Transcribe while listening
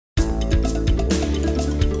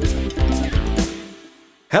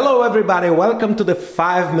Hello everybody, welcome to the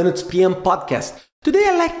 5 Minutes PM podcast. Today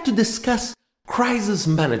I'd like to discuss crisis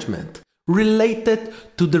management related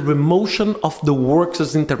to the remotion of the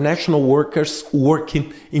workers, international workers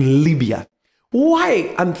working in Libya.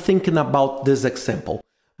 Why I'm thinking about this example?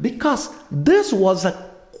 Because this was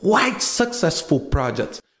a quite successful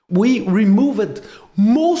project. We removed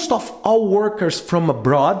most of our workers from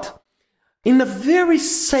abroad in a very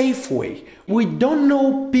safe way. We don't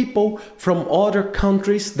know people from other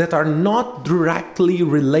countries that are not directly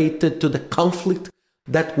related to the conflict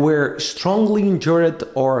that were strongly injured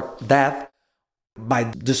or dead by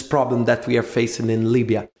this problem that we are facing in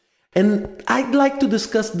Libya. And I'd like to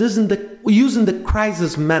discuss this using the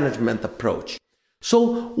crisis management approach.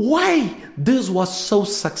 So why this was so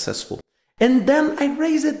successful? And then I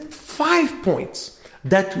raised 5 points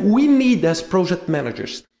that we need as project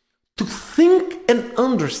managers to think and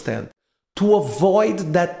understand, to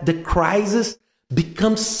avoid that the crisis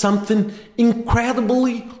becomes something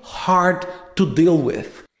incredibly hard to deal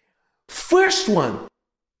with. First one,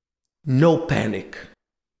 no panic.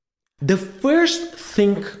 The first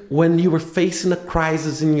thing when you were facing a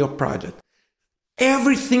crisis in your project,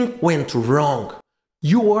 everything went wrong.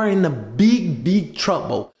 You are in a big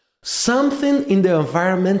trouble. Something in the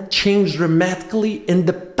environment changed dramatically and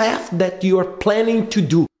the path that you are planning to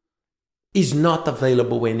do is not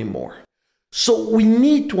available anymore. So we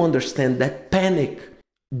need to understand that panic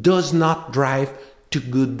does not drive to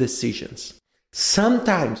good decisions.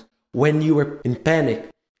 Sometimes when you are in panic,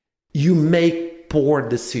 you make poor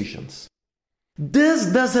decisions. This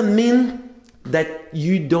doesn't mean that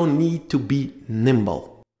you don't need to be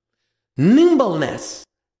nimble. Nimbleness,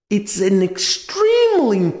 it's an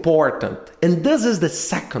extremely important, and this is the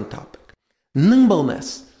second topic,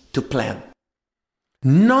 nimbleness to plan.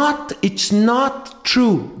 It's not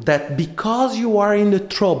true that because you are in the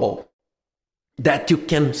trouble that you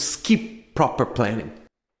can skip proper planning.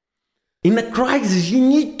 In a crisis, you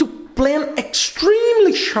need to plan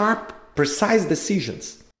extremely sharp, precise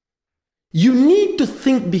decisions. You need to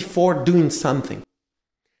think before doing something.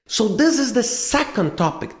 So this is the second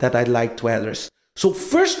topic that I'd like to address. So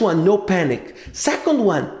first one, no panic. Second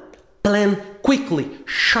one, plan quickly,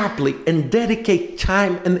 sharply, and dedicate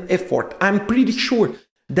time and effort. I'm pretty sure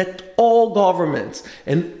that all governments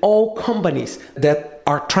and all companies that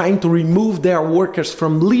are trying to remove their workers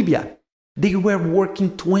from Libya, they were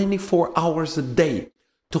working 24 hours a day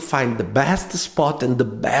to find the best spot and the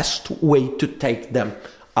best way to take them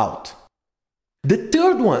out. The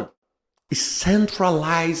third one is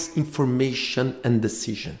centralize information and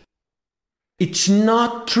decision. It's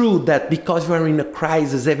not true that because we're in a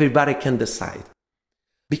crisis, everybody can decide.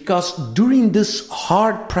 Because during these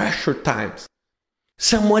hard pressure times,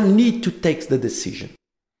 someone needs to take the decision.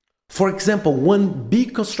 For example, one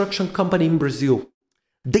big construction company in Brazil,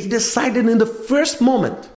 they decided in the first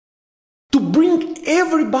moment to bring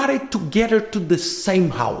everybody together to the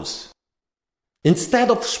same house.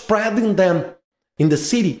 Instead of spreading them in the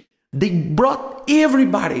city, they brought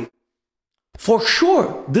everybody. For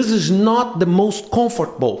sure, this is not the most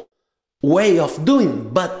comfortable way of doing,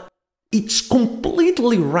 but it's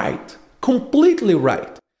completely right. Completely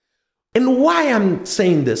right. And why I'm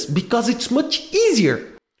saying this? Because it's much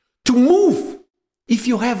easier to move if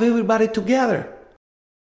you have everybody together.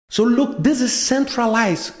 So look, this is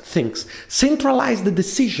centralize things. Centralize the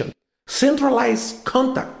decision. Centralize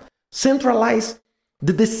contact. Centralize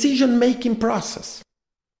the decision-making process.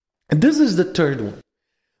 And this is the third one.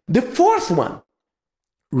 The fourth one,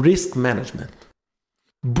 risk management.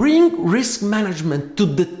 Bring risk management to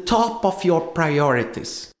the top of your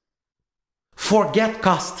priorities. Forget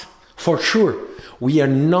cost. For sure, we are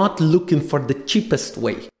not looking for the cheapest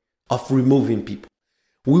way of removing people.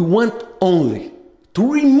 We want only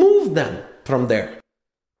to remove them from there.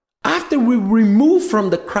 After we remove from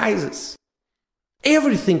the crisis,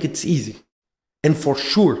 everything is easy. And for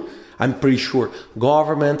sure, I'm pretty sure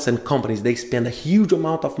governments and companies, they spend a huge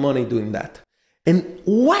amount of money doing that. And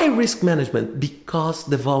why risk management? Because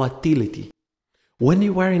the volatility. When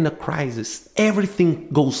you are in a crisis, everything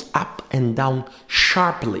goes up and down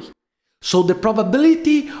sharply. So the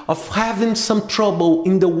probability of having some trouble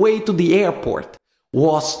in the way to the airport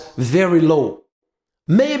was very low.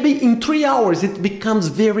 Maybe in 3 hours it becomes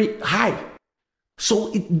very high.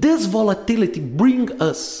 So this volatility brings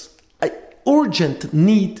us an urgent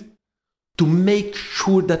need to make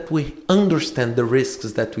sure that we understand the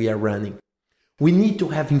risks that we are running. We need to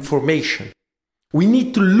have information. We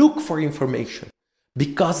need to look for information.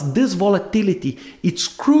 Because this volatility, it's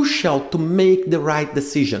crucial to make the right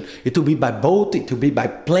decision. It will be by boat, it will be by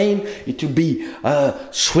plane, it will be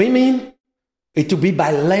swimming, it will be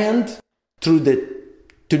by land through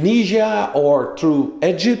the Tunisia or through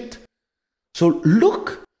Egypt. So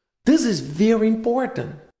look, this is very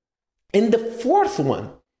important. And the fourth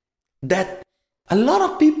one that a lot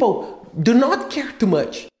of people do not care too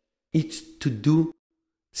much, it's to do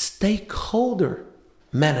stakeholder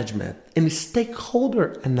management and stakeholder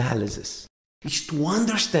analysis. It's to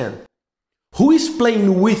understand who is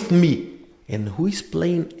playing with me and who is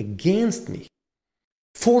playing against me.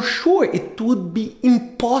 For sure, it would be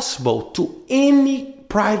impossible to any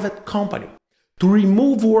private company to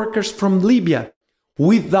remove workers from Libya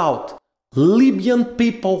without Libyan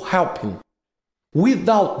people helping,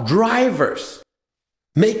 without drivers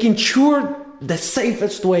making sure the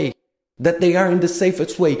safest way, that they are in the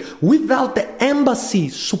safest way, without the embassy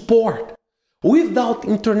support, without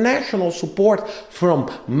international support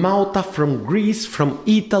from Malta, from Greece, from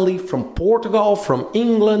Italy, from Portugal, from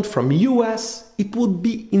England, from US, it would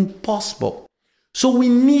be impossible. So we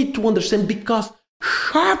need to understand, because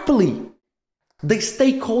sharply the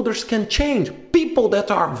stakeholders can change. People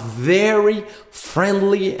that are very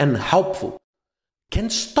friendly and helpful can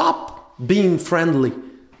stop being friendly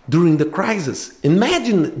during the crisis.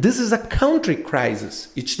 Imagine this is a country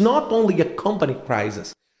crisis. It's not only a company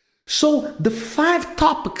crisis. So the 5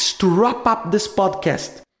 topics to wrap up this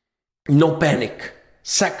podcast: no panic.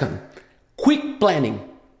 Second, quick planning,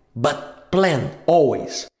 but plan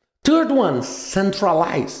always. Third one,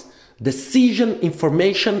 centralize decision,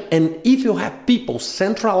 information, and if you have people,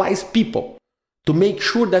 centralize people to make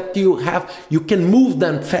sure that you can move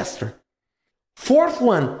them faster. Fourth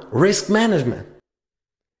one, risk management.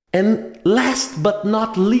 And last but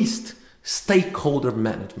not least, stakeholder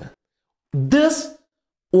management. This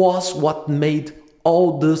was what made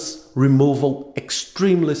all this removal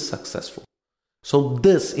extremely successful. So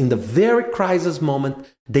this, in the very crisis moment,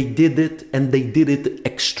 they did it, and they did it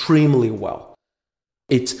extremely well.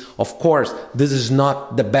 It's, of course, this is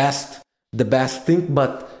not the best thing,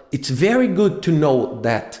 but it's very good to know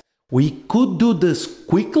that we could do this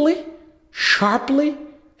quickly, sharply,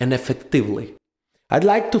 and effectively. I'd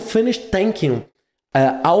like to finish thanking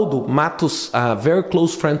Aldo Matos, a very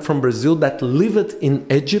close friend from Brazil that lived in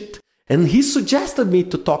Egypt, and he suggested me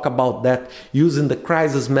to talk about that using the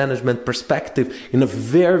crisis management perspective in a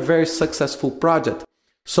very, very successful project.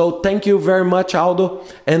 So thank you very much, Aldo,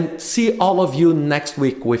 and see all of you next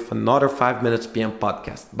week with another 5 Minutes PM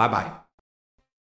podcast. Bye-bye.